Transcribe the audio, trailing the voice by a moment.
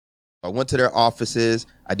I went to their offices.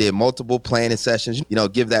 I did multiple planning sessions,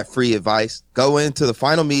 give that free advice. Go into the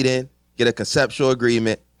final meeting, get a conceptual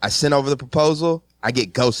agreement. I send over the proposal. I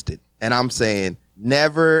get ghosted. And I'm saying,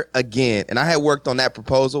 never again. And I had worked on that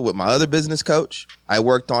proposal with my other business coach. I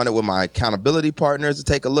worked on it with my accountability partners to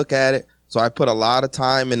take a look at it. So I put a lot of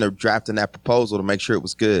time into drafting that proposal to make sure it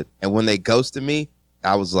was good. And when they ghosted me,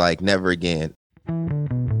 I was like, never again.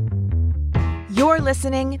 You're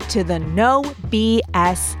listening to the No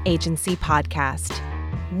BS Agency podcast.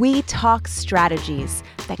 We talk strategies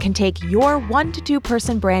that can take your 1 to 2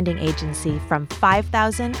 person branding agency from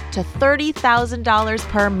 $5,000 to $30,000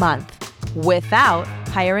 per month without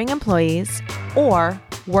hiring employees or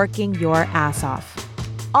working your ass off.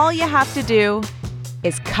 All you have to do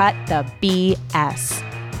is cut the BS.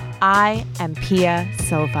 I am Pia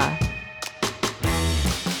Silva.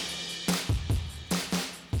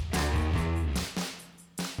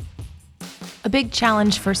 A big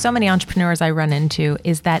challenge for so many entrepreneurs I run into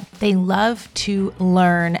is that they love to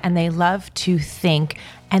learn and they love to think,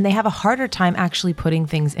 and they have a harder time actually putting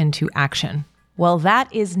things into action. Well,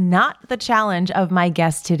 that is not the challenge of my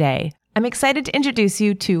guest today. I'm excited to introduce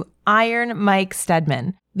you to Iron Mike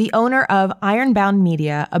Steadman, the owner of Ironbound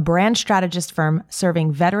Media, a brand strategist firm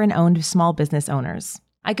serving veteran-owned small business owners.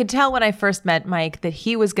 I could tell when I first met Mike that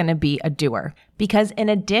he was going to be a doer, because in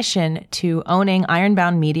addition to owning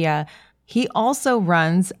Ironbound Media, he also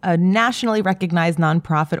runs a nationally recognized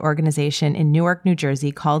nonprofit organization in Newark, New Jersey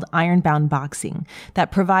called Ironbound Boxing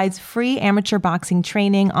that provides free amateur boxing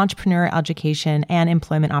training, entrepreneurial education, and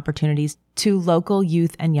employment opportunities to local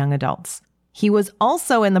youth and young adults. He was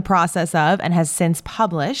also in the process of, and has since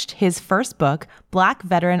published, his first book, Black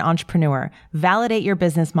Veteran Entrepreneur: Validate Your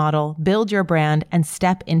Business Model, Build Your Brand, and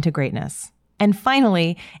Step into Greatness. And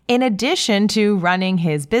finally, in addition to running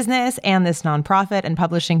his business and this nonprofit and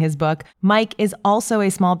publishing his book, Mike is also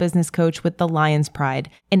a small business coach with the Lion's Pride,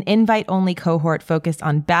 an invite-only cohort focused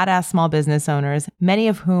on badass small business owners, many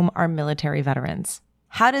of whom are military veterans.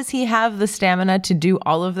 How does he have the stamina to do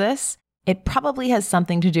all of this? It probably has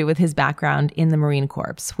something to do with his background in the Marine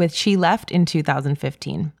Corps, which he left in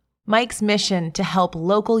 2015. Mike's mission to help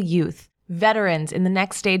local youth, veterans in the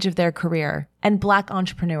next stage of their career, and Black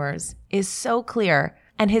entrepreneurs is so clear,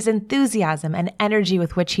 and his enthusiasm and energy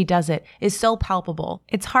with which he does it is so palpable.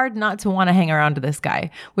 It's hard not to want to hang around to this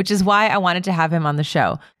guy, which is why I wanted to have him on the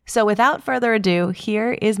show. So without further ado,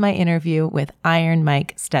 here is my interview with Iron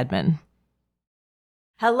Mike Steadman.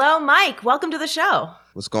 Hello, Mike. Welcome to the show.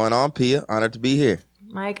 What's going on, Pia? Honored to be here.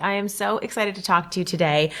 Mike, I am so excited to talk to you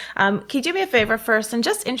today. Can you do me a favor first and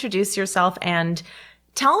just introduce yourself and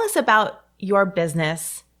tell us about your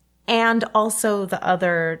business and also the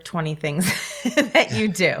other 20 things that you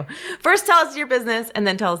do. First, tell us your business and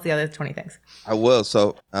then tell us the other 20 things. I will.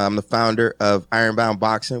 So I'm the founder of Ironbound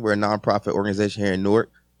Boxing. We're a nonprofit organization here in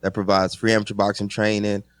Newark that provides free amateur boxing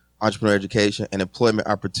training, entrepreneur education, and employment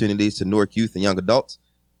opportunities to Newark youth and young adults.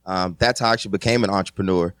 That's how I actually became an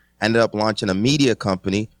entrepreneur. I ended up launching a media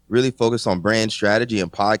company really focused on brand strategy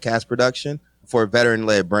and podcast production for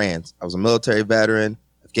veteran-led brands. I was a military veteran,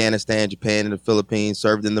 Afghanistan, Japan, and the Philippines,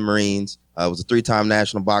 served in the Marines. I was a 3-time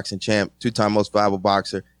national boxing champ, 2-time most valuable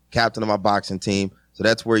boxer, captain of my boxing team. So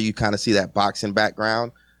that's where you kind of see that boxing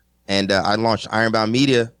background. And I launched Ironbound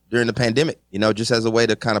Media during the pandemic, just as a way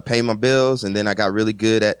to kind of pay my bills. And then I got really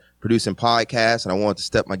good at producing podcasts, and I wanted to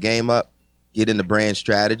step my game up, get into brand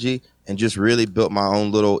strategy, and just really built my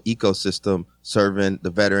own little ecosystem serving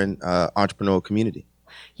the veteran entrepreneurial community.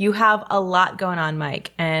 You have a lot going on,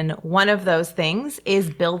 Mike. And one of those things is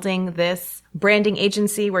building this branding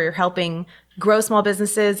agency where you're helping grow small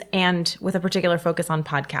businesses and with a particular focus on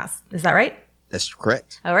podcasts. Is that right? That's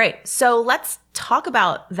correct. All right. So let's talk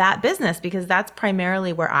about that business, because that's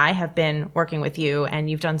primarily where I have been working with you, and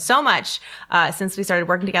you've done so much since we started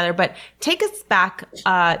working together. But take us back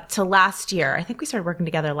to last year. I think we started working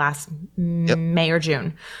together last May or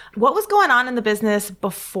June. What was going on in the business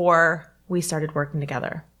before we started working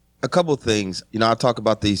together? A couple of things. I talk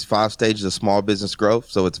about these 5 stages of small business growth.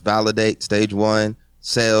 So it's validate, stage 1,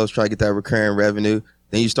 sales, try to get that recurring revenue.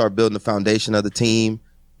 Then you start building the foundation of the team.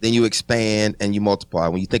 Then you expand and you multiply.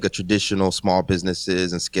 When you think of traditional small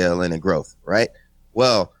businesses and scaling and growth, right?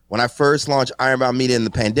 Well, when I first launched Ironbound Media in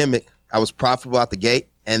the pandemic, I was profitable out the gate.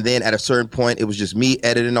 And then at a certain point, it was just me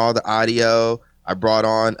editing all the audio. I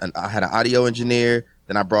had an audio engineer.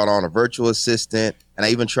 Then I brought on a virtual assistant, and I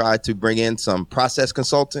even tried to bring in some process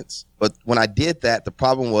consultants. But when I did that, the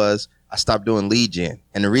problem was I stopped doing lead gen.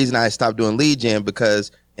 And the reason I stopped doing lead gen,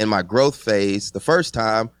 because in my growth phase, the first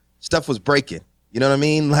time, stuff was breaking. You know what I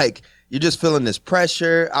mean? Like, you're just feeling this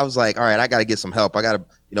pressure. I was like, all right, I got to get some help. I got to,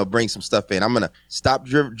 bring some stuff in. I'm going to stop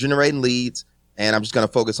generating leads, and I'm just going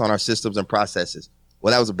to focus on our systems and processes.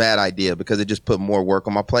 Well, that was a bad idea because it just put more work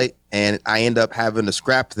on my plate, and I end up having to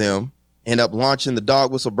scrap them, end up launching the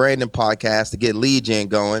Dog Whistle Branding podcast to get lead gen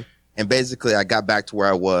going. And basically I got back to where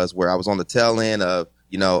I was on the tail end of,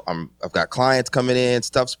 I've got clients coming in,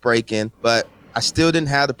 stuff's breaking, but I still didn't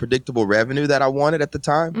have the predictable revenue that I wanted at the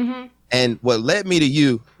time. Mm-hmm. And what led me to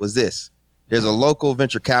you was this. There's a local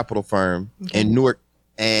venture capital firm in Newark,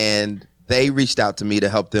 and they reached out to me to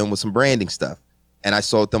help them with some branding stuff. And I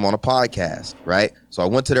sold them on a podcast, right? So I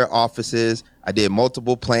went to their offices. I did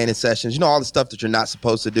multiple planning sessions, all the stuff that you're not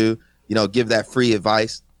supposed to do, give that free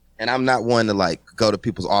advice. And I'm not one to go to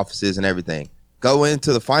people's offices and everything. Go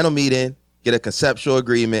into the final meeting, get a conceptual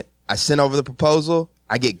agreement. I send over the proposal.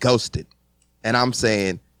 I get ghosted. And I'm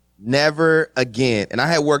saying never again. And I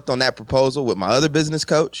had worked on that proposal with my other business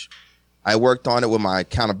coach. I worked on it with my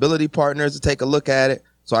accountability partners to take a look at it.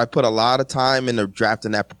 So I put a lot of time into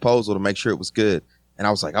drafting that proposal to make sure it was good. And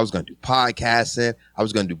I was going to do podcasting. I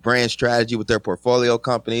was going to do brand strategy with their portfolio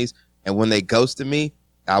companies. And when they ghosted me,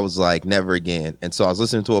 I was like, never again. And so I was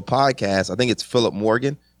listening to a podcast. I think it's Philip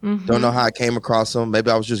Morgan. Mm-hmm. Don't know how I came across him.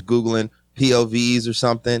 Maybe I was just Googling POVs or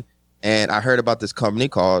something. And I heard about this company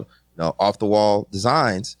called Off the Wall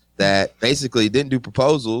Designs that basically didn't do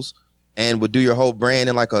proposals and would do your whole brand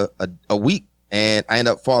in like a week. And I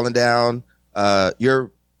ended up falling down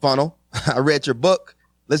your funnel. I read your book,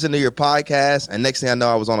 listened to your podcast. And next thing I know,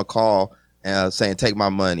 I was on a call saying, take my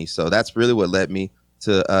money. So that's really what led me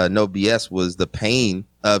to No BS was the pain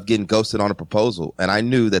of getting ghosted on a proposal. And I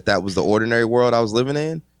knew that was the ordinary world I was living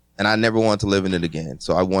in, and I never wanted to live in it again.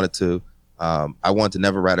 So I wanted to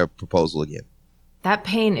never write a proposal again. That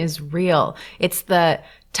pain is real. It's the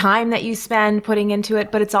time that you spend putting into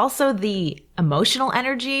it, but it's also the emotional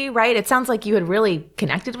energy, right? It sounds like you had really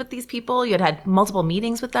connected with these people. You had multiple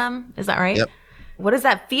meetings with them. Is that right? Yep. What does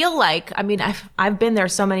that feel like? I mean, I've been there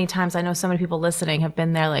so many times. I know so many people listening have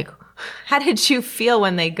been there. Like, how did you feel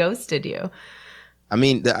when they ghosted you? I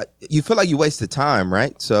mean, you feel like you wasted time,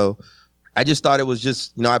 right? So I just thought it was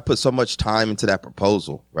just, I put so much time into that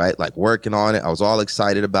proposal, right? Like working on it. I was all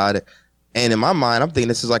excited about it. And in my mind, I'm thinking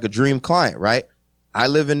this is like a dream client, right? I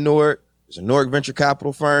live in Newark. There's a Newark venture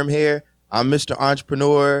capital firm here. I'm Mr.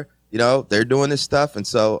 Entrepreneur. They're doing this stuff. And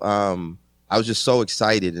so I was just so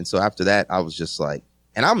excited. And so after that, I was just like,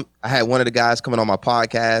 and I had one of the guys coming on my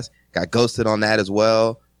podcast, got ghosted on that as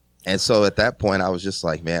well. And so at that point, I was just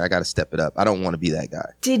like, man, I got to step it up. I don't want to be that guy.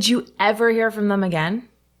 Did you ever hear from them again?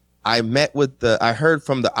 I heard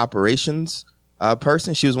from the operations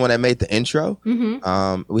person. She was one that made the intro.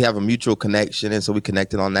 Mm-hmm. We have a mutual connection. And so we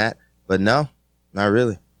connected on that. But no, not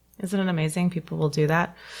really. Isn't it amazing? People will do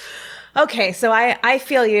that. Okay. So I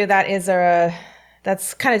feel you.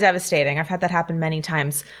 That's kind of devastating. I've had that happen many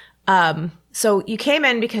times. So you came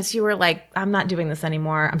in because you were like, I'm not doing this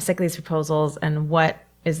anymore. I'm sick of these proposals. And what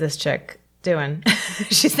is this chick doing?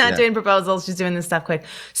 She's not doing proposals. She's doing this stuff quick.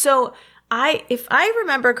 So if I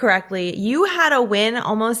remember correctly, you had a win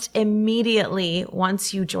almost immediately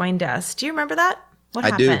once you joined us. Do you remember that? What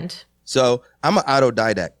happened? Do. So I'm an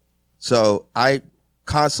autodidact. So I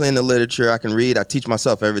constantly in the literature, I can read. I teach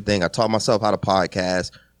myself everything. I taught myself how to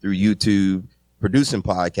podcast through YouTube, producing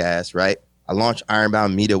podcasts, right? I launched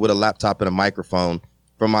Ironbound Media with a laptop and a microphone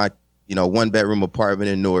from my, 1-bedroom apartment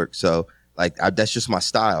in Newark. So that's just my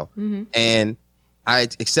style. Mm-hmm. And I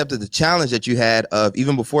accepted the challenge that you had of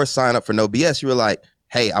even before sign up for No BS, you were like,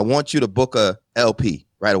 hey, I want you to book a LP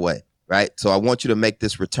right away, right? So I want you to make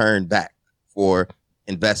this return back for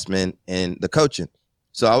investment in the coaching.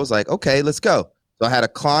 So I was like, okay, let's go. So I had a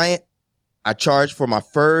client. I charged for my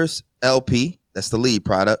first LP. That's the lead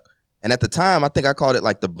product. And at the time, I think I called it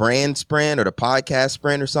like the brand sprint or the podcast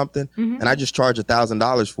sprint or something. Mm-hmm. And I just charged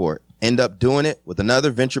 $1,000 for it. End up doing it with another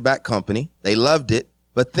venture-backed company. They loved it.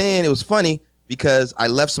 But then it was funny because I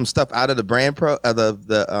left some stuff out of the brand pro, it's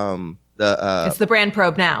the brand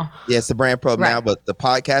probe now. Yeah, it's the brand probe now, but the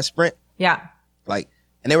podcast sprint. Yeah.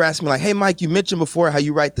 And they were asking me like, hey, Mike, you mentioned before how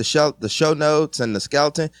you write the show notes and the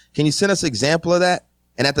skeleton. Can you send us an example of that?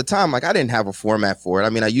 And at the time, I didn't have a format for it. I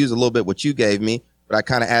mean, I used a little bit what you gave me, but I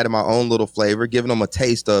kind of added my own little flavor, giving them a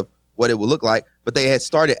taste of what it would look like. But they had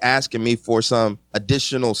started asking me for some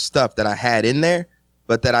additional stuff that I had in there,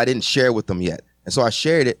 but that I didn't share with them yet. And so I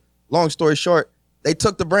shared it. Long story short, they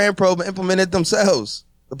took the brand probe and implemented themselves,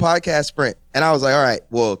 the podcast sprint. And I was like, all right,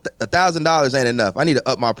 well, $1,000 ain't enough. I need to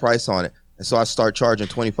up my price on it. And so I started charging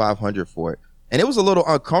 $2,500 for it. And it was a little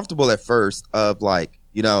uncomfortable at first of being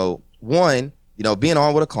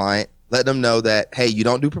on with a client, let them know that, hey, you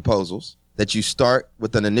don't do proposals, that you start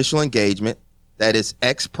with an initial engagement that is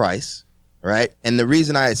X price. right? And the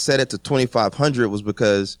reason I had set it to 2,500 was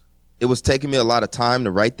because it was taking me a lot of time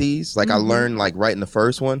to write these. Like I learned like writing the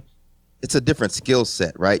first one. It's a different skill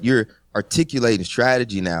set, right? You're articulating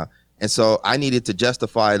strategy now. And so I needed to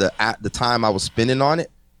justify the time I was spending on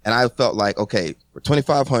it. And I felt like, okay, for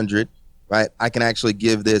 2,500, right, I can actually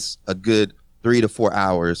give this a good 3 to 4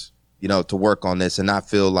 hours, to work on this and not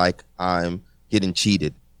feel like I'm getting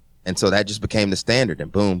cheated. And so that just became the standard,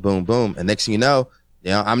 and boom, boom, boom. And next thing you know,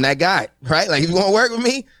 I'm that guy, right? Like, if you want to work with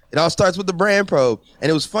me, it all starts with the brand probe. And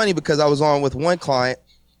it was funny because I was on with one client.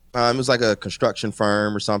 It was like a construction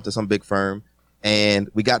firm or something, some big firm. And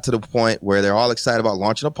we got to the point where they're all excited about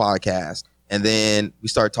launching a podcast. And then we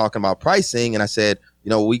started talking about pricing. And I said,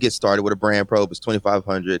 we get started with a brand probe. It's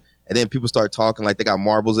 2,500. And then people start talking like they got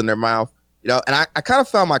marbles in their mouth, and I kind of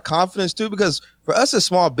found my confidence too, because for us as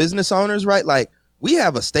small business owners, right, like we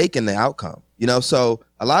have a stake in the outcome, so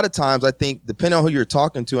a lot of times I think depending on who you're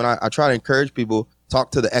talking to, and I try to encourage people, talk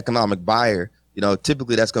to the economic buyer,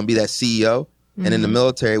 typically that's going to be that CEO. And in the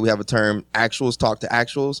military, we have a term, actuals talk to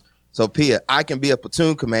actuals. So Pia, I can be a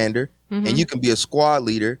platoon commander and you can be a squad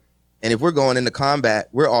leader. And if we're going into combat,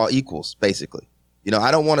 we're all equals, basically.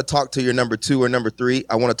 I don't want to talk to your number 2 or number 3.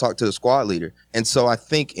 I want to talk to the squad leader. And so I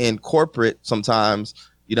think in corporate, sometimes,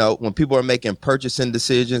 when people are making purchasing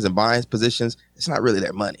decisions and buying positions, it's not really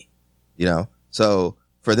their money, So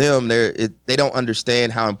for them, they don't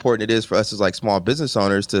understand how important it is for us as like small business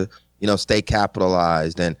owners to, stay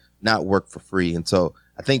capitalized and not work for free. And so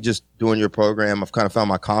I think just doing your program, I've kind of found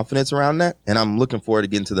my confidence around that. And I'm looking forward to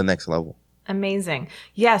getting to the next level. Amazing.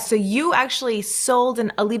 Yeah. So you actually sold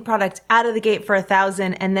a lead product out of the gate for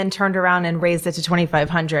 1,000 and then turned around and raised it to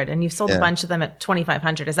 2,500. And you've sold a bunch of them at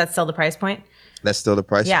 2,500. Is that still the price point? That's still the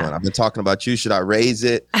price point. I've been talking about you. Should I raise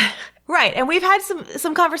it? Right. And we've had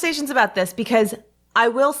some conversations about this, because I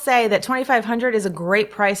will say that 2,500 is a great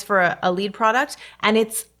price for a lead product, and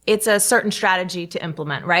it's a certain strategy to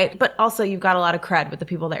implement, right? But also you've got a lot of cred with the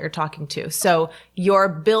people that you're talking to. So you're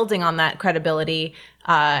building on that credibility,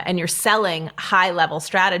 and you're selling high level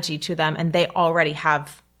strategy to them, and they already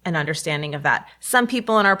have an understanding of that. Some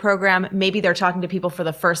people in our program, maybe they're talking to people for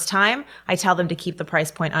the first time. I tell them to keep the price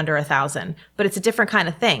point under 1,000, but it's a different kind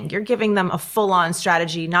of thing. You're giving them a full on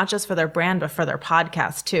strategy, not just for their brand, but for their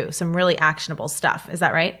podcast too. Some really actionable stuff. Is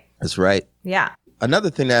that right? That's right. Yeah. Another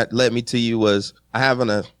thing that led me to you was I have an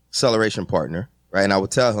acceleration partner, right? And I would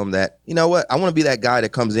tell him that, you know what? I want to be that guy that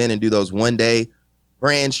comes in and do those 1-day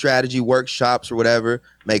brand strategy workshops or whatever,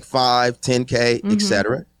 make 5, 10K,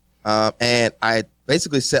 etc. And I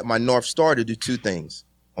basically set my North Star to do 2 things.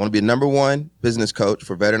 I want to be a number 1 business coach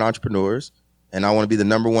for veteran entrepreneurs, and I want to be the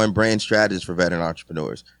number 1 brand strategist for veteran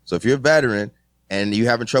entrepreneurs. So if you're a veteran and you're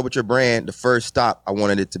having trouble with your brand, the first stop, I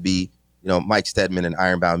wanted it to be, Mike Steadman and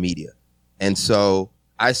Ironbound Media. And so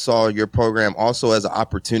I saw your program also as an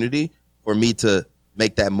opportunity for me to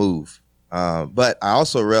make that move. But I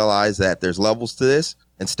also realized that there's levels to this.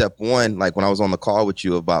 And step 1, like when I was on the call with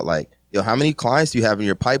you about like, how many clients do you have in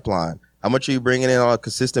your pipeline? How much are you bringing in on a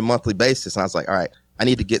consistent monthly basis? And I was like, all right, I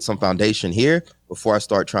need to get some foundation here before I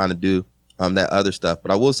start trying to do that other stuff.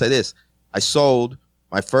 But I will say this, I sold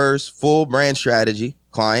my first full brand strategy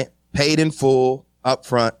client, paid in full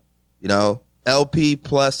upfront, LP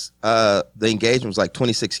plus the engagement was like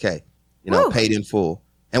 26K, paid in full.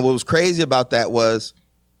 And what was crazy about that was,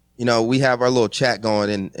 we have our little chat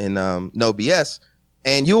going in No BS,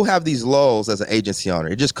 and you'll have these lulls as an agency owner.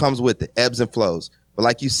 It just comes with it, ebbs and flows. But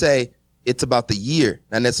like you say, it's about the year,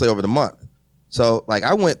 not necessarily over the month. So like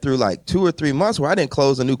I went through like 2 or 3 months where I didn't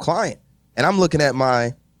close a new client, and I'm looking at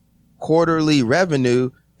my quarterly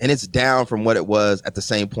revenue and it's down from what it was at the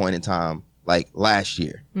same point in time, like last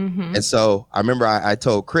year. And so I remember I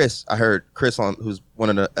told Chris, I heard Chris who's one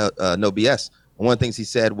of the No BS. And one of the things he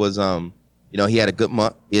said was, he had a good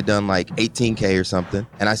month. He had done like 18K or something.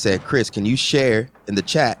 And I said, Chris, can you share in the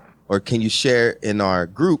chat or can you share in our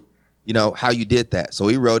group, how you did that? So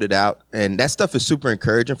he wrote it out, and that stuff is super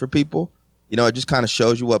encouraging for people. It just kind of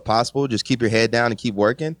shows you what's possible. Just keep your head down and keep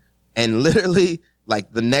working. And literally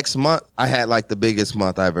like the next month I had like the biggest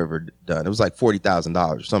month I've ever done. It was like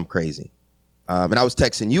 $40,000 or something crazy. And I was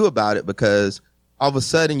texting you about it because all of a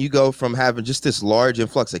sudden you go from having just this large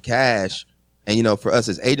influx of cash. And, for us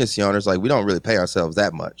as agency owners, like we don't really pay ourselves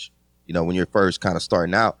that much, when you're first kind of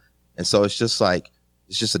starting out. And so it's just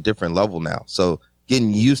a different level now. So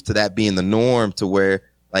getting used to that being the norm to where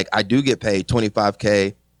like I do get paid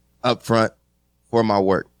 25K up front for my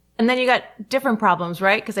work. And then you got different problems,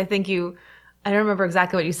 right? Because I think I don't remember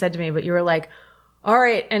exactly what you said to me, but you were like, all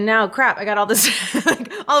right, and now crap, I got all this,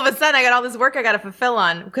 like, all of a sudden I got all this work I got to fulfill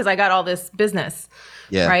on because I got all this business.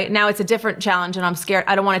 Yeah. Right? Now it's a different challenge and I'm scared.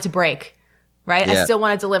 I don't want it to break. right? I Yeah. still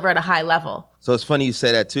want to deliver at a high level. So it's funny you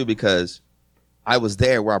say that too, because I was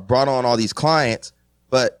there where I brought on all these clients,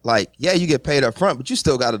 but like, yeah, you get paid up front, but you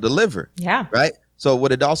still got to deliver. Yeah. Right. So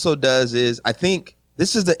what it also does is, I think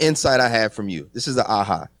this is the insight I had from you. This is the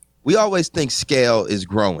aha. We always think scale is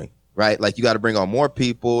growing, right? Like you got to bring on more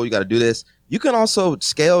people. You got to do this. You can also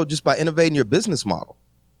scale just by innovating your business model,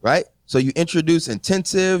 right? So you introduce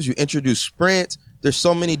intensives, you introduce sprints. There's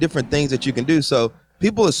so many different things that you can do. So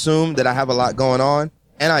people assume that I have a lot going on,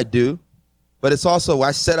 and I do, but it's also,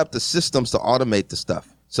 I set up the systems to automate the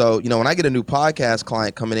stuff. So, when I get a new podcast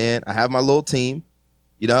client coming in, I have my little team,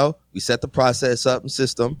 we set the process up and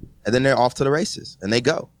system, and then they're off to the races and they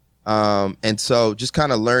go. And so just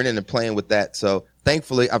kind of learning and playing with that. So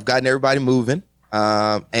thankfully I've gotten everybody moving.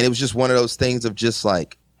 And it was just one of those things of just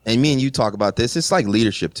like, and me and you talk about this, it's like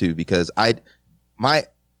leadership too, because I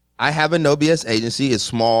have a no BS agency. It's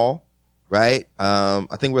small, right?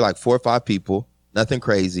 I think we're like 4 or 5 people, nothing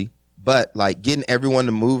crazy, but like getting everyone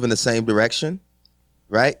to move in the same direction,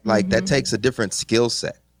 right? Like that takes a different skill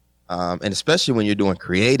set. And especially when you're doing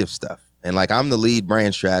creative stuff. And like, I'm the lead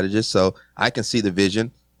brand strategist, so I can see the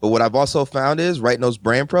vision. But what I've also found is writing those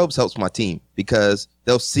brand probes helps my team, because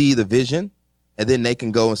they'll see the vision and then they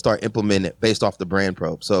can go and start implementing it based off the brand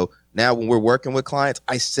probe. So now when we're working with clients,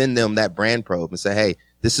 I send them that brand probe and say, hey,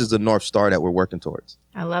 this is the North Star that we're working towards.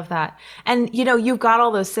 I love that. And, you've got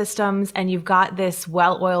all those systems and you've got this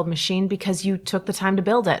well-oiled machine because you took the time to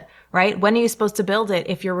build it, right? When are you supposed to build it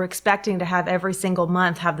if you're expecting to have every single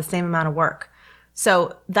month have the same amount of work?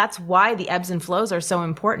 So that's why the ebbs and flows are so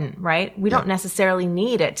important, right? We don't necessarily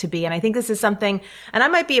need it to be. And I think this is something, and I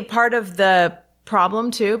might be a part of the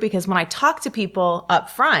problem too, because when I talk to people up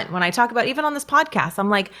front, when I talk about, even on this podcast, I'm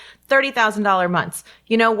like $30,000 months.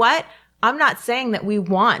 You know what? I'm not saying that we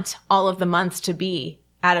want all of the months to be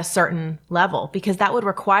at a certain level, because that would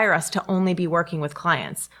require us to only be working with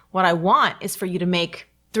clients. What I want is for you to make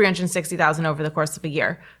 $360,000 over the course of a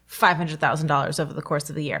year, $500,000 over the course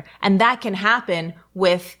of the year. And that can happen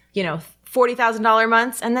with, $40,000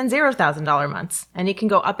 months and then $0,000 months. And it can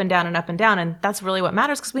go up and down and up and down. And that's really what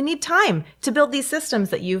matters, because we need time to build these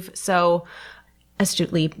systems that you've so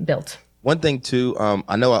astutely built. One thing too,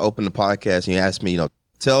 I know I opened the podcast and you asked me,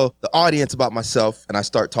 tell the audience about myself, and I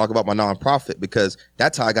start talking about my nonprofit, because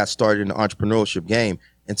that's how I got started in the entrepreneurship game.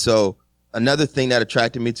 And so another thing that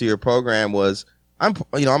attracted me to your program was I'm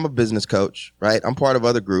a business coach, right? I'm part of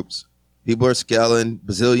other groups. People are scaling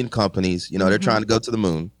bazillion companies. They're trying to go to the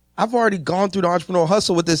moon. I've already gone through the entrepreneurial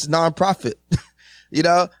hustle with this nonprofit.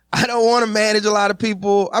 I don't want to manage a lot of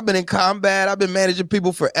people. I've been in combat. I've been managing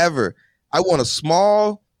people forever. I want a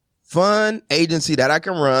small, fun agency that I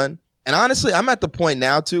can run. And honestly, I'm at the point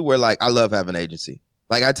now too where like I love having an agency.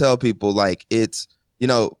 Like I tell people, like it's,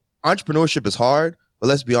 entrepreneurship is hard, but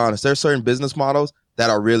let's be honest, there are certain business models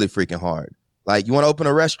that are really freaking hard. Like you want to open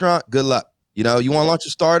a restaurant, good luck. You want to launch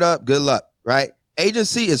a startup, good luck, right?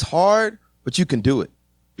 Agency is hard, but you can do it,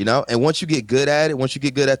 and once you get good at it, once you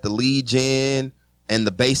get good at the lead gen and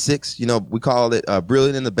the basics, we call it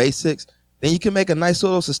brilliant in the basics, then you can make a nice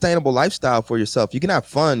little sustainable lifestyle for yourself. You can have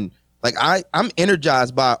fun. Like I'm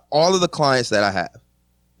energized by all of the clients that I have.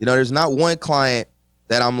 There's not one client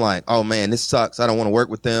that I'm like, oh man, this sucks, I don't want to work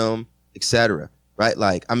with them, etc. Right?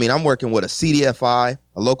 Like, I'm working with a CDFI,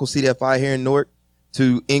 a local CDFI here in Newark,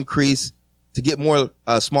 to get more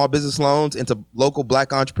small business loans into local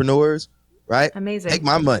Black entrepreneurs, right? Amazing. Take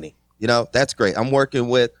my money. That's great. I'm working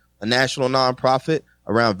with a national nonprofit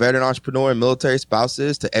around veteran entrepreneur and military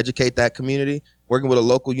spouses to educate that community. Working with a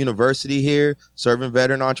local university here, serving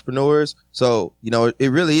veteran entrepreneurs. So,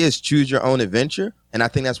 it really is choose your own adventure. And I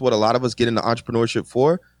think that's what a lot of us get into entrepreneurship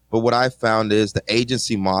for. But what I found is the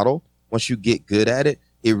agency model, once you get good at it,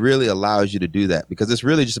 it really allows you to do that, because it's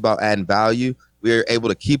really just about adding value. We're able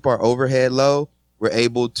to keep our overhead low. We're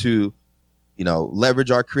able to,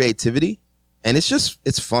 leverage our creativity. And it's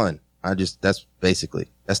fun. That's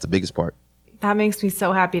the biggest part. That makes me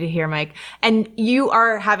so happy to hear, Mike. And you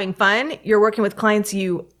are having fun. You're working with clients.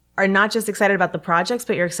 You are not just excited about the projects,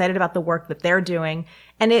 but you're excited about the work that they're doing.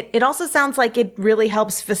 And it also sounds like it really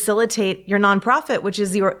helps facilitate your nonprofit, which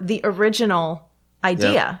is the original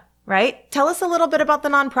idea, right? Tell us a little bit about the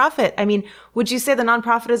nonprofit. Would you say the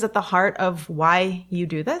nonprofit is at the heart of why you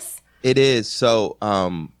do this? It is. So,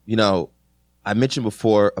 I mentioned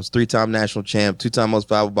before, I was 3-time national champ, 2-time most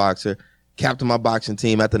valuable boxer, captain my boxing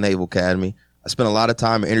team at the Naval Academy. I spent a lot of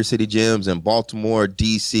time in inner city gyms in Baltimore,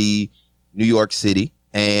 DC, New York City.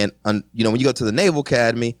 And, when you go to the Naval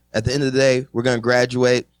Academy, at the end of the day, we're going to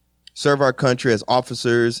graduate, serve our country as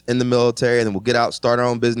officers in the military, and then we'll get out, start our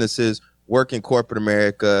own businesses, work in corporate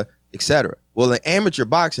America, etc. Well, in amateur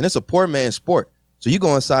boxing, it's a poor man's sport. So you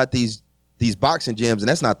go inside these boxing gyms, and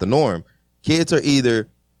that's not the norm. Kids are either,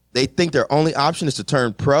 they think their only option is to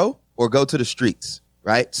turn pro or go to the streets,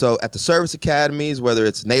 right? So at the service academies, whether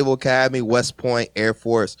it's Naval Academy, West Point, Air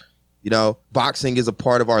Force, boxing is a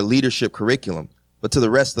part of our leadership curriculum. But to the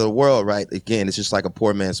rest of the world, right, again, it's just like a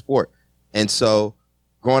poor man's sport. And so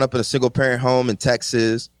growing up in a single parent home in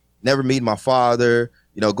Texas, never meeting my father,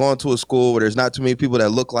 going to a school where there's not too many people that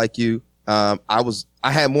look like you. I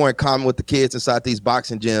had more in common with the kids inside these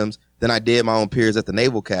boxing gyms than I did my own peers at the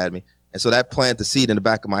Naval Academy. And so that planted the seed in the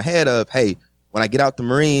back of my head of, hey, when I get out the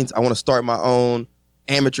Marines, I want to start my own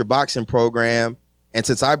amateur boxing program. And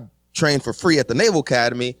since I trained for free at the Naval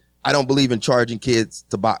Academy, I don't believe in charging kids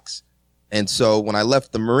to box. And so when I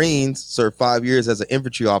left the Marines, served 5 years as an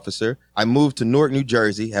infantry officer, I moved to Newark, New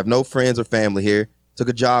Jersey, have no friends or family here, took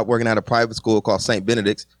a job working at a private school called St.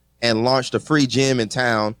 Benedict's, and launched a free gym in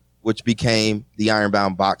town, which became the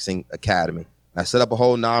Ironbound Boxing Academy. I set up a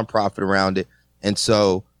whole nonprofit around it. And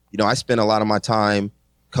so, I spent a lot of my time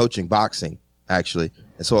coaching boxing, actually.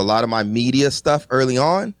 And so a lot of my media stuff early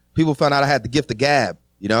on, people found out I had the gift of gab,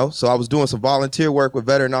 So I was doing some volunteer work with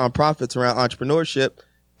veteran nonprofits around entrepreneurship.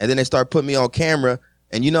 And then they start putting me on camera.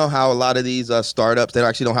 And you know how a lot of these startups, they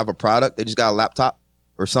actually don't have a product. They just got a laptop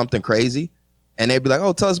or something crazy. And they'd be like,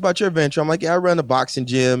 oh, tell us about your venture. I'm like, yeah, I run a boxing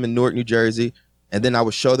gym in Newark, New Jersey. And then I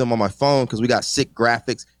would show them on my phone because we got sick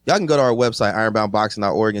graphics. Y'all can go to our website,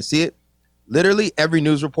 ironboundboxing.org, and see it. Literally every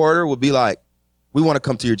news reporter would be like, we want to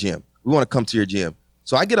come to your gym. We want to come to your gym.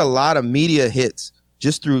 So I get a lot of media hits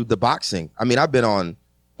just through the boxing. I mean, I've been on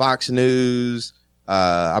Fox News.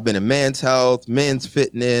 I've been in Men's Health, Men's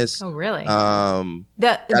Fitness. Oh, really?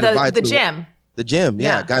 The gym. The gym,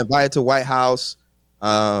 yeah. Got invited to White House. You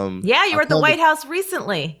were at the White House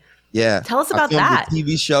recently. Yeah. Tell us about that. A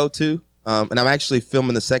TV show too. And I'm actually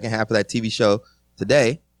filming the second half of that TV show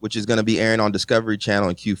today, which is going to be airing on Discovery Channel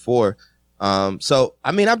in Q4. So,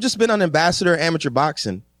 I mean, I've just been an ambassador of amateur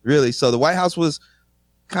boxing, really. So the White House was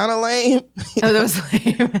kind of lame. Oh, that was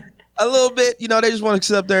lame. A little bit, they just want to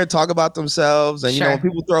sit up there and talk about themselves. And, when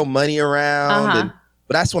people throw money around.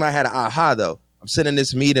 But that's when I had an aha, though. I'm sitting in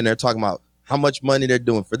this meeting, they're talking about how much money they're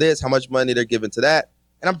doing for this, how much money they're giving to that.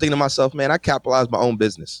 And I'm thinking to myself, man, I capitalized my own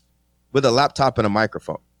business with a laptop and a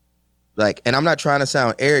microphone. And I'm not trying to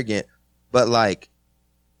sound arrogant, but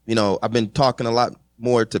I've been talking a lot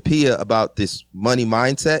more to Pia about this money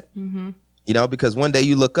mindset, because one day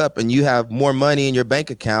you look up and you have more money in your bank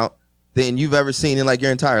account than you've ever seen in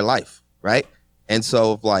your entire life. Right. And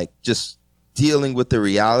so just dealing with the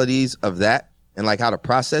realities of that and how to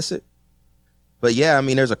process it. But yeah, I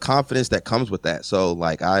mean, there's a confidence that comes with that. So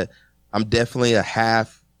I'm definitely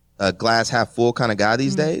a glass half full kind of guy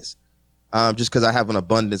these days. Just because I have an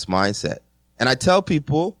abundance mindset. And I tell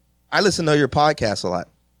people, I listen to your podcast a lot.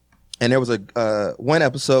 And there was a one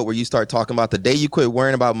episode where you start talking about the day you quit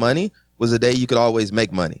worrying about money was the day you could always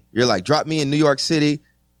make money. You're like, drop me in New York City,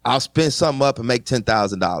 I'll spend something up and make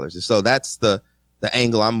 $10,000. And so that's the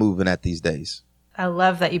angle I'm moving at these days. I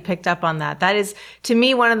love that you picked up on that. That is, to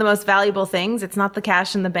me, one of the most valuable things. It's not the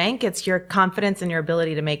cash in the bank. It's your confidence and your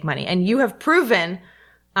ability to make money. And you have proven,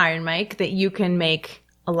 Iron Mike, that you can make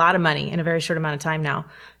a lot of money in a very short amount of time now.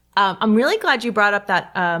 I'm really glad you brought up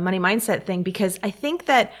that money mindset thing, because I think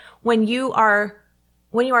that when you are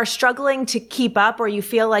struggling to keep up, or you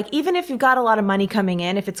feel like even if you've got a lot of money coming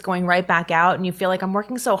in, if it's going right back out and you feel like I'm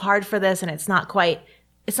working so hard for this and it's not quite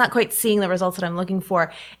seeing the results that I'm looking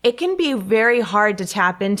for, it can be very hard to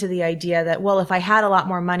tap into the idea that, well, if I had a lot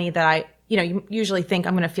more money that you usually think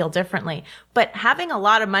I'm going to feel differently. But having a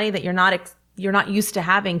lot of money that you're not used to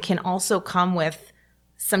having can also come with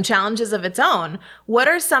some challenges of its own. What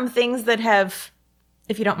are some things that have,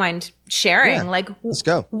 if you don't mind sharing, let's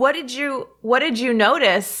go. What did you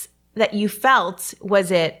notice that you felt?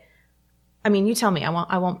 Was it, I mean, you tell me,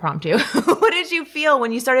 I won't prompt you. What did you feel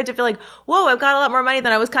when you started to feel like, whoa, I've got a lot more money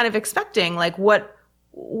than I was kind of expecting? What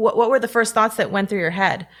were the first thoughts that went through your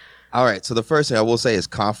head? All right. So the first thing I will say is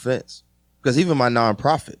confidence, because even my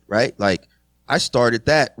nonprofit, right? I started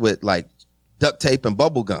that with duct tape and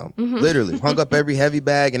bubble gum, literally hung up every heavy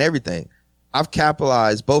bag and everything. I've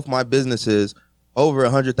capitalized both my businesses over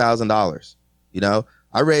 $100,000.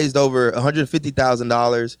 I raised over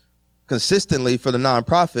 $150,000 consistently for the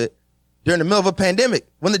nonprofit during the middle of a pandemic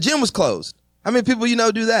when the gym was closed. How many people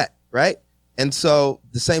do that, right? And so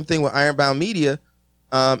the same thing with Ironbound Media.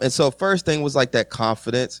 And so first thing was that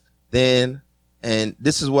confidence. Then, and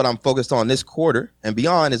this is what I'm focused on this quarter and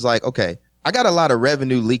beyond, is okay, I got a lot of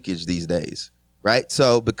revenue leakage these days, right?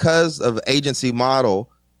 So because of agency model,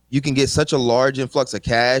 you can get such a large influx of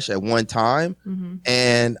cash at one time. Mm-hmm.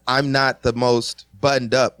 And I'm not the most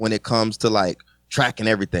buttoned up when it comes to like tracking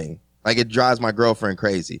everything. Like it drives my girlfriend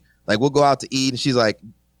crazy. Like we'll go out to eat and she's like,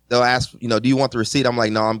 they'll ask, you know, do you want the receipt? I'm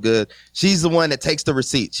like, no, I'm good. She's the one that takes the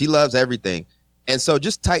receipt. She loves everything. And so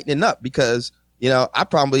just tightening up because, you know, I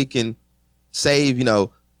probably can save, you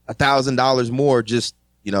know, $1,000 more just,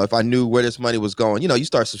 you know, if I knew where this money was going. You know, you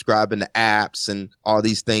start subscribing to apps and all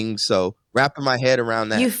these things. So wrapping my head around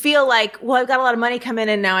that. You feel like, well, I've got a lot of money come in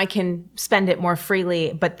and now I can spend it more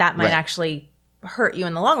freely, but that might actually hurt you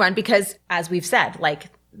in the long run because as we've said, like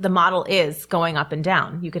the model is going up and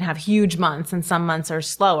down. You can have huge months and some months are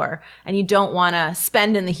slower and you don't want to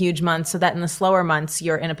spend in the huge months so that in the slower months,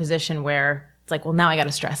 you're in a position where it's like, well, now I got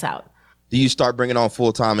to stress out. Do you start bringing on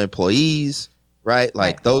full-time employees, right?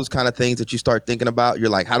 Like those kind of things that you start thinking about. You're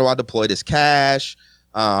like, how do I deploy this cash?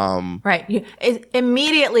 Right. You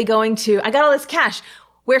immediately going to, I got all this cash.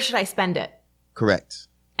 Where should I spend it? Correct.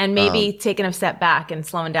 And maybe taking a step back and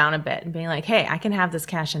slowing down a bit and being like, hey, I can have this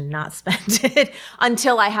cash and not spend it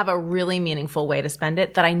until I have a really meaningful way to spend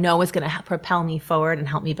it that I know is going to propel me forward and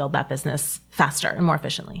help me build that business faster and more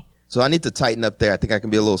efficiently. So I need to tighten up there. I think I can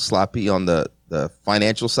be a little sloppy on the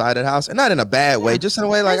financial side of the house and not in a bad way, just in a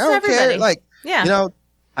way like, I don't care. Like, you know,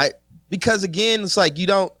 because again, it's like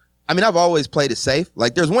I've always played it safe.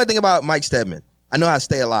 Like there's one thing about Mike Steadman. I know how to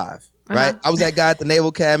stay alive, right? I was that guy at the Naval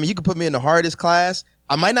Academy. You can put me in the hardest class.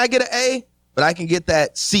 I might not get an A, but I can get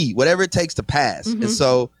that C, whatever it takes to pass. Mm-hmm. And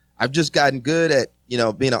so I've just gotten good at, you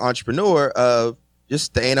know, being an entrepreneur of just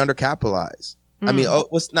staying undercapitalized. Mm. I mean,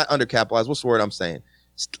 what's not undercapitalized? What's the word I'm saying?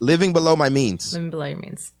 Living below my means. Living below your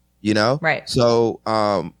means. You know? Right. So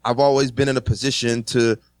I've always been in a position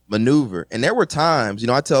to maneuver. And there were times, you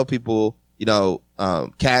know, I tell people, you know,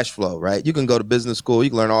 cash flow, right? You can go to business school. You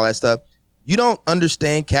can learn all that stuff. You don't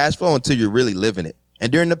understand cash flow until you're really living it.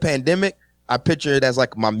 And during the pandemic, I picture it as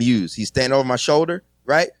like my muse. He's standing over my shoulder,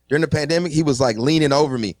 right? During the pandemic, he was like leaning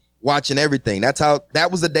over me, watching everything. That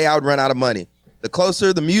was the day I would run out of money. The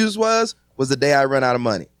closer the muse was the day I run out of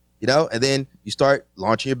money, you know? And then you start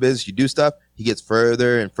launching your business, you do stuff. He gets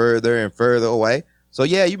further and further and further away. So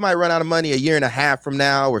yeah, you might run out of money a year and a half from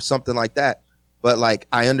now or something like that. But like,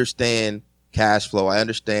 I understand cash flow. I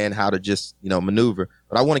understand how to just, you know, maneuver,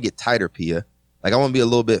 but I want to get tighter, Pia. Like I want to be a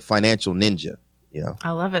little bit financial ninja, you know?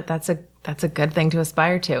 I love it. That's a good thing to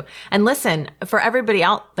aspire to. And listen, for everybody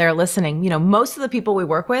out there listening, you know, most of the people we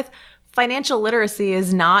work with, financial literacy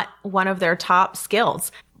is not one of their top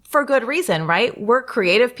skills. For good reason, right? We're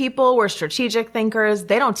creative people. We're strategic thinkers.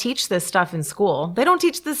 They don't teach this stuff in school. They don't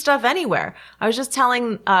teach this stuff anywhere. I was just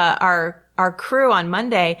telling our crew on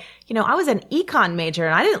Monday, you know, I was an econ major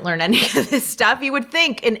and I didn't learn any of this stuff. You would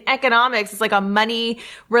think in economics, it's like a money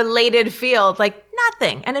related field, like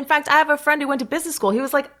nothing. And in fact, I have a friend who went to business school. He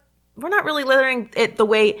was like, we're not really learning it the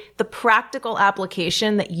way the practical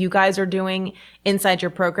application that you guys are doing inside your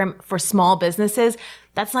program for small businesses.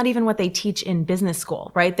 That's not even what they teach in business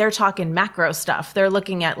school, right? They're talking macro stuff. They're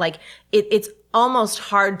looking at like, it's almost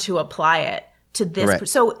hard to apply it to this. Right.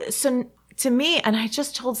 So to me, and I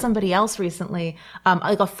just told somebody else recently,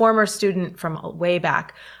 like a former student from way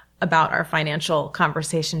back about our financial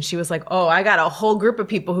conversation. She was like, oh, I got a whole group of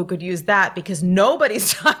people who could use that because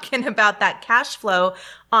nobody's talking about that cash flow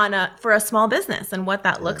for a small business and what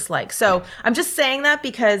that looks like. So I'm just saying that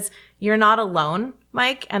because you're not alone,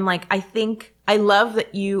 Mike. And like, I love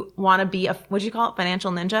that you want to be what'd you call it?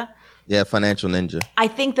 Financial ninja? Yeah, financial ninja. I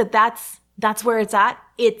think that's where it's at.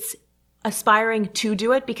 It's aspiring to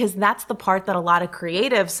do it because that's the part that a lot of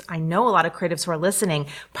creatives, I know a lot of creatives who are listening,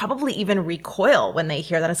 probably even recoil when they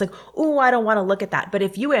hear that. It's like, oh, I don't want to look at that. But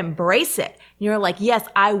if you embrace it, you're like, yes,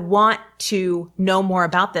 I want to know more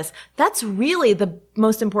about this. That's really the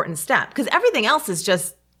most important step because everything else is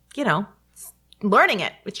just, you know, learning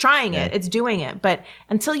it. It's trying it. It's doing it. But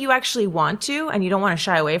until you actually want to and you don't want to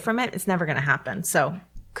shy away from it, it's never going to happen. So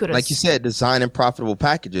kudos. Like you said, designing profitable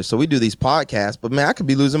packages. So we do these podcasts, but man, I could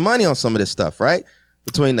be losing money on some of this stuff, right?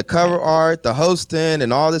 Between the cover art, the hosting,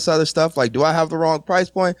 and all this other stuff. Like, do I have the wrong price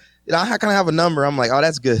point? You know, how can I have a number? I'm like, oh,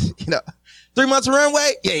 that's good. You know, 3 months of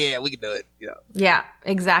runway? Yeah, we can do it. You know? Yeah,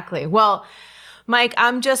 exactly. Well, Mike,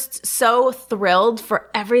 I'm just so thrilled for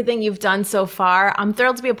everything you've done so far. I'm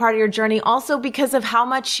thrilled to be a part of your journey also because of how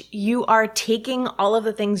much you are taking all of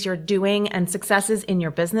the things you're doing and successes in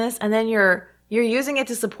your business, and then you're using it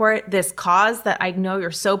to support this cause that I know you're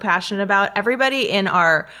so passionate about. Everybody in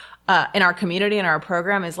our community, in our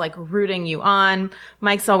program is like rooting you on.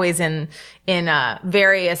 Mike's always in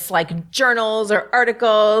various like journals or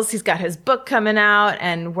articles. He's got his book coming out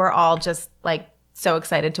and we're all just like so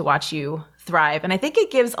excited to watch you thrive. And I think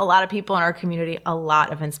it gives a lot of people in our community a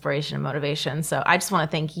lot of inspiration and motivation. So I just want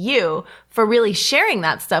to thank you for really sharing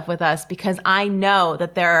that stuff with us, because I know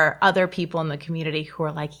that there are other people in the community who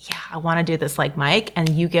are like, yeah, I want to do this like Mike, and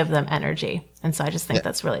you give them energy. And so I just think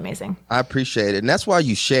that's really amazing. I appreciate it. And that's why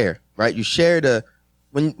you share, right? You share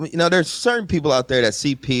when there's certain people out there that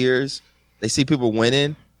see peers, they see people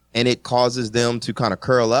winning, and it causes them to kind of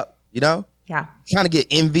curl up, Yeah. Kind of get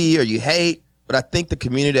envy or you hate. But I think the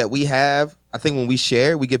community that we have, I think when we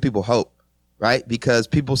share, we give people hope, right? Because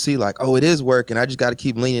people see like, oh, it is working. I just got to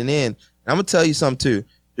keep leaning in. And I'm going to tell you something too.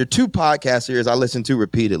 There are 2 podcast series I listen to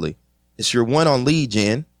repeatedly. It's your one on lead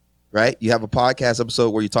gen, right? You have a podcast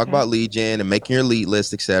episode where you talk about lead gen and making your lead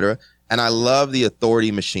list, et cetera. And I love the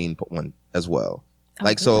authority machine one as well.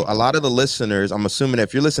 So a lot of the listeners, I'm assuming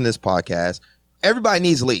if you're listening to this podcast, everybody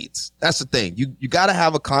needs leads. That's the thing. You got to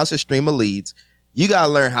have a constant stream of leads. You got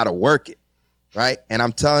to learn how to work it. Right. And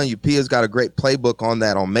I'm telling you, Pia's got a great playbook on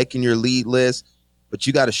that, on making your lead list, but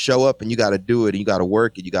you got to show up and you got to do it and you got to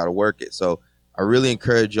work it. You got to work it. So I really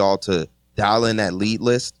encourage y'all to dial in that lead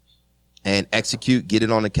list and execute, get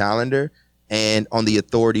it on the calendar and on the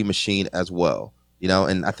authority machine as well.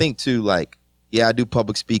 And I think too, I do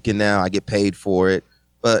public speaking now. I get paid for it.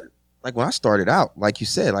 But when I started out, like you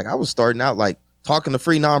said, I was starting out talking to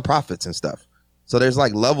free nonprofits and stuff. So there's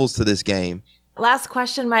levels to this game. Last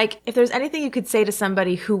question, Mike. If there's anything you could say to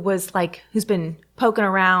somebody who's been poking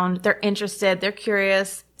around, they're interested, they're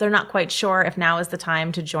curious, they're not quite sure if now is the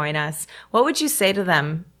time to join us, what would you say to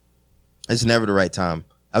them? It's never the right time.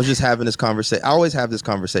 I was just having this conversation. I always have this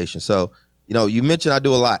conversation. So, you mentioned I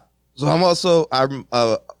do a lot. So I'm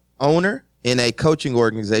a owner in a coaching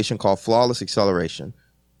organization called Flawless Acceleration,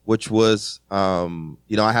 which was, I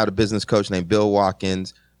had a business coach named Bill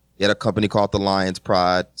Watkins. He had a company called the Lions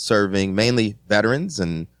Pride, serving mainly veterans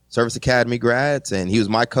and service academy grads. And he was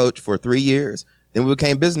my coach for 3 years. Then we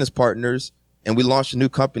became business partners and we launched a new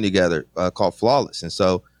company together called Flawless. And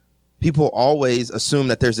so people always assume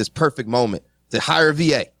that there's this perfect moment to hire a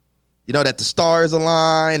VA, that the stars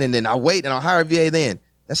align and then I'll wait and I'll hire a VA then.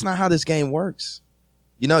 That's not how this game works.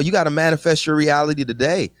 You got to manifest your reality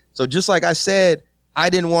today. So just like I said,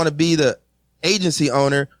 I didn't want to be the agency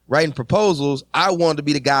owner writing proposals. I wanted to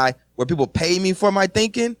be the guy where people pay me for my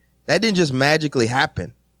thinking. That didn't just magically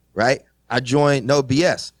happen, right? I joined No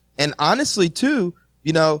BS. And honestly too,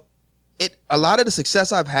 a lot of the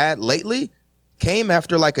success I've had lately came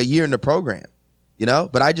after a year in the program,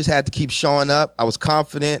 but I just had to keep showing up. I was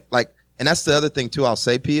confident, and that's the other thing too, I'll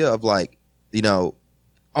say, Pia, of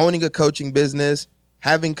owning a coaching business,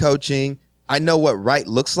 having coaching. I know what right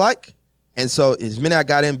looks like. And so as minute I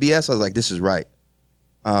got in BS, I was like, this is right.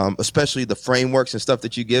 Especially the frameworks and stuff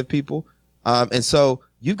that you give people. And so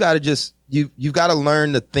you've got to you've got to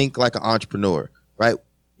learn to think like an entrepreneur, right?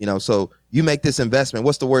 So you make this investment.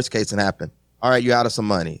 What's the worst case that happen? All right, you're out of some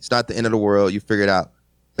money. It's not the end of the world. You figure it out.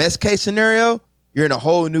 Best case scenario, you're in a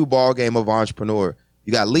whole new ball game of entrepreneur.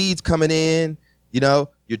 You got leads coming in, you're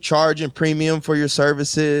charging premium for your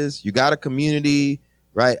services. You got a community,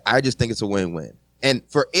 right? I just think it's a win-win. And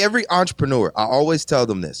for every entrepreneur, I always tell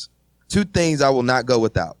them this: 2 things I will not go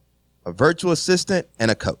without: a virtual assistant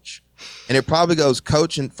and a coach. And it probably goes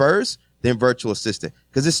coaching first, then virtual assistant,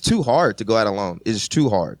 because it's too hard to go out alone. It's too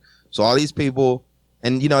hard. So all these people,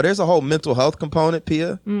 and there's a whole mental health component,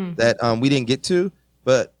 Pia, that we didn't get to,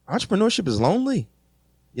 but entrepreneurship is lonely.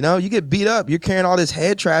 You get beat up. You're carrying all this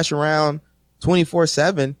head trash around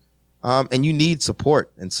 24/7, and you need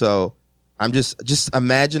support. And so I'm just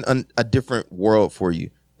imagine a different world for you.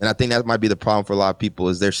 And I think that might be the problem for a lot of people,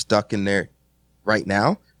 is they're stuck in there right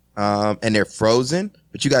now, and they're frozen,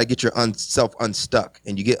 but you got to get your self unstuck,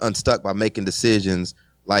 and you get unstuck by making decisions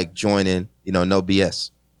like joining, No BS.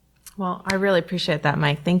 Well, I really appreciate that,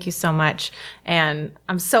 Mike. Thank you so much. And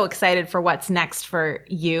I'm so excited for what's next for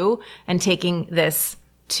you and taking this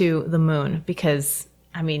to the moon, because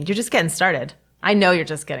you're just getting started. I know you're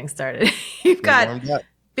just getting started. You've got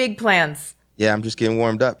big plans. Yeah, I'm just getting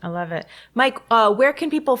warmed up. I love it. Mike, where can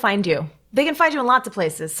people find you? They can find you in lots of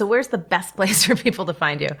places. So where's the best place for people to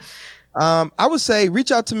find you? I would say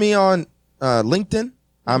reach out to me on LinkedIn.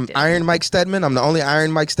 I'm Iron Mike Steadman. I'm the only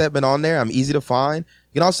Iron Mike Steadman on there. I'm easy to find.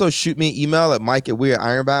 You can also shoot me an email at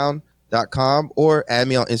mike@weirdeironbound.com or add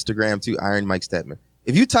me on Instagram to Iron Mike Steadman.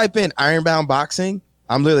 If you type in Ironbound Boxing,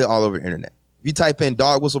 I'm literally all over the internet. If you type in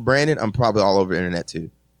Dog Whistle Brandon, I'm probably all over the internet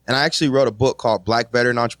too. And I actually wrote a book called Black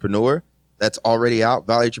Veteran Entrepreneur that's already out.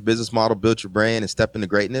 Validate your business model, build your brand, and step into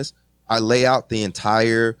greatness. I lay out the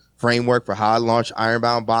entire framework for how I launch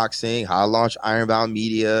Ironbound Boxing, how I launch Ironbound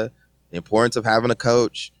Media, the importance of having a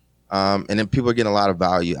coach, And then people are getting a lot of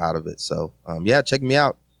value out of it. So yeah, check me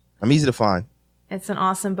out. I'm easy to find. It's an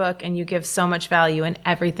awesome book, and you give so much value in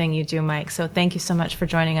everything you do, Mike. So thank you so much for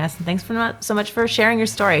joining us, and thanks so much for sharing your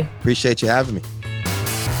story. Appreciate you having me.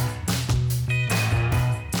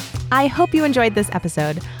 I hope you enjoyed this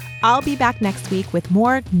episode. I'll be back next week with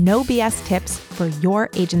more no BS tips for your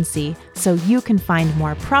agency so you can find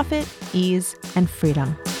more profit, ease, and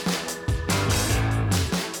freedom.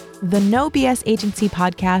 The No BS Agency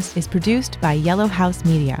podcast is produced by Yellow House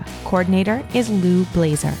Media. Coordinator is Lou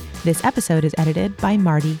Blazer. This episode is edited by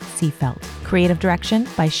Marty Seafelt. Creative direction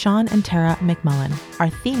by Sean and Tara McMullen. Our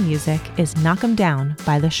theme music is Knock 'em Down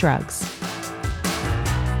by The Shrugs.